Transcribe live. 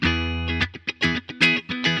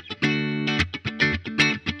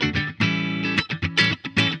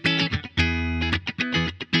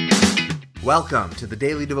Welcome to the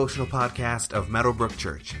daily devotional podcast of Meadowbrook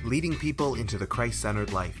Church, leading people into the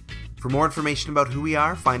Christ-centered life. For more information about who we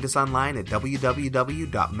are, find us online at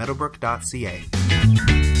www.meadowbrook.ca.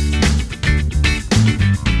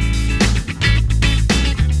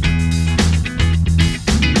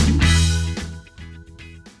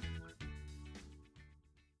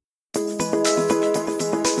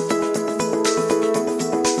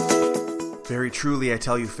 Very truly I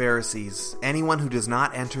tell you, Pharisees, anyone who does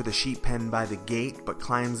not enter the sheep pen by the gate, but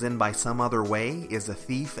climbs in by some other way, is a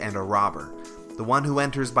thief and a robber. The one who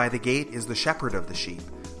enters by the gate is the shepherd of the sheep.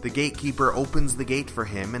 The gatekeeper opens the gate for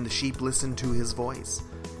him, and the sheep listen to his voice.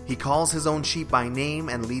 He calls his own sheep by name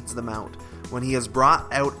and leads them out. When he has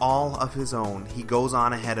brought out all of his own, he goes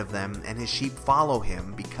on ahead of them, and his sheep follow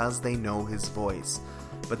him because they know his voice.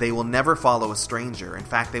 But they will never follow a stranger. In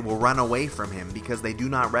fact, they will run away from him because they do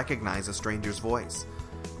not recognize a stranger's voice.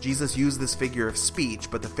 Jesus used this figure of speech,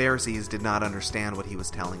 but the Pharisees did not understand what he was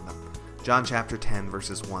telling them. John chapter 10,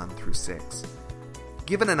 verses 1 through 6.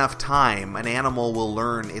 Given enough time, an animal will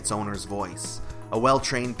learn its owner's voice. A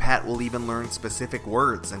well-trained pet will even learn specific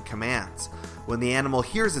words and commands. When the animal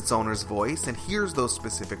hears its owner's voice and hears those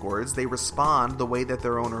specific words, they respond the way that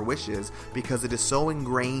their owner wishes because it is so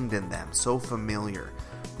ingrained in them, so familiar.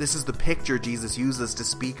 This is the picture Jesus uses to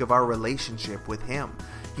speak of our relationship with him.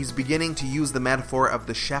 He's beginning to use the metaphor of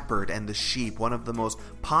the shepherd and the sheep, one of the most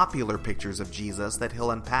popular pictures of Jesus that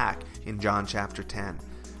he'll unpack in John chapter 10.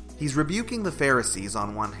 He's rebuking the Pharisees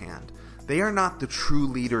on one hand. They are not the true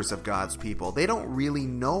leaders of God's people. They don't really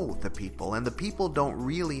know the people, and the people don't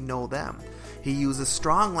really know them. He uses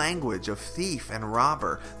strong language of thief and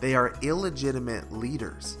robber. They are illegitimate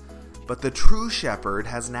leaders. But the true shepherd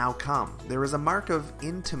has now come. There is a mark of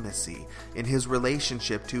intimacy in his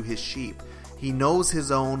relationship to his sheep. He knows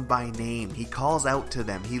his own by name. He calls out to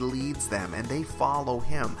them. He leads them, and they follow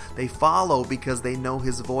him. They follow because they know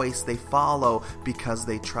his voice. They follow because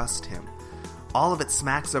they trust him. All of it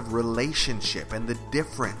smacks of relationship and the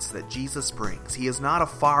difference that Jesus brings. He is not a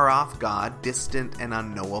far-off God, distant and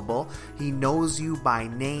unknowable. He knows you by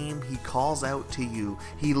name. He calls out to you.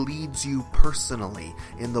 He leads you personally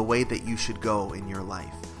in the way that you should go in your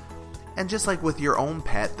life. And just like with your own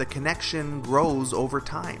pet, the connection grows over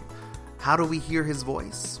time. How do we hear his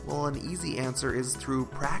voice? Well, an easy answer is through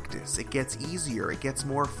practice. It gets easier. It gets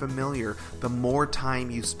more familiar the more time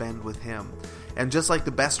you spend with him. And just like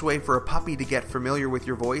the best way for a puppy to get familiar with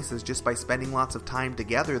your voice is just by spending lots of time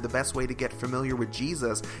together, the best way to get familiar with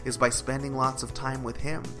Jesus is by spending lots of time with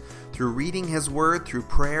him. Through reading his word, through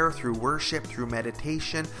prayer, through worship, through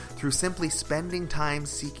meditation, through simply spending time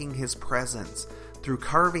seeking his presence, through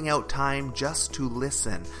carving out time just to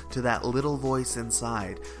listen to that little voice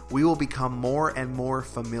inside, we will become more and more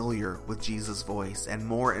familiar with Jesus' voice and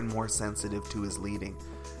more sensitive to his leading.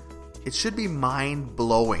 It should be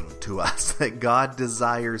mind-blowing to us that God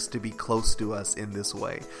desires to be close to us in this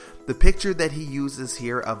way. The picture that he uses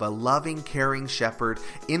here of a loving, caring shepherd,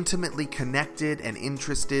 intimately connected and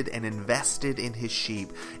interested and invested in his sheep,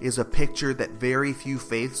 is a picture that very few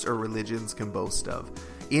faiths or religions can boast of.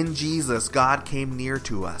 In Jesus, God came near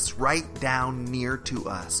to us, right down near to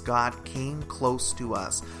us. God came close to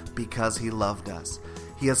us because he loved us.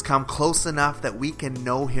 He has come close enough that we can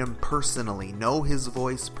know him personally, know his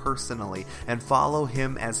voice personally, and follow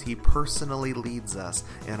him as he personally leads us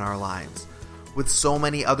in our lives. With so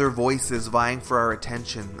many other voices vying for our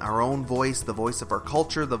attention, our own voice, the voice of our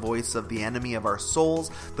culture, the voice of the enemy of our souls,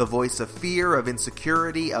 the voice of fear, of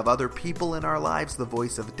insecurity, of other people in our lives, the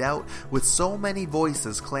voice of doubt, with so many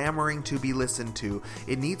voices clamoring to be listened to,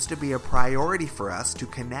 it needs to be a priority for us to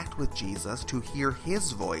connect with Jesus, to hear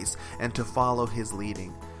his voice, and to follow his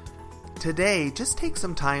leading. Today, just take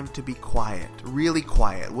some time to be quiet, really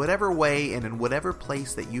quiet, whatever way and in whatever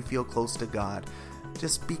place that you feel close to God.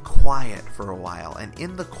 Just be quiet for a while, and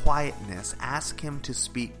in the quietness, ask him to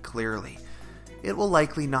speak clearly. It will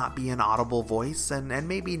likely not be an audible voice, and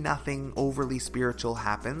maybe nothing overly spiritual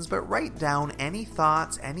happens, but write down any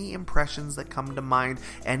thoughts, any impressions that come to mind,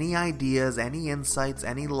 any ideas, any insights,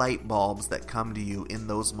 any light bulbs that come to you in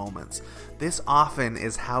those moments. This often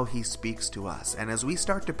is how he speaks to us, and as we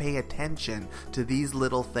start to pay attention to these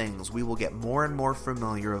little things, we will get more and more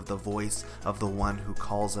familiar of the voice of the one who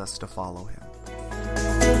calls us to follow him.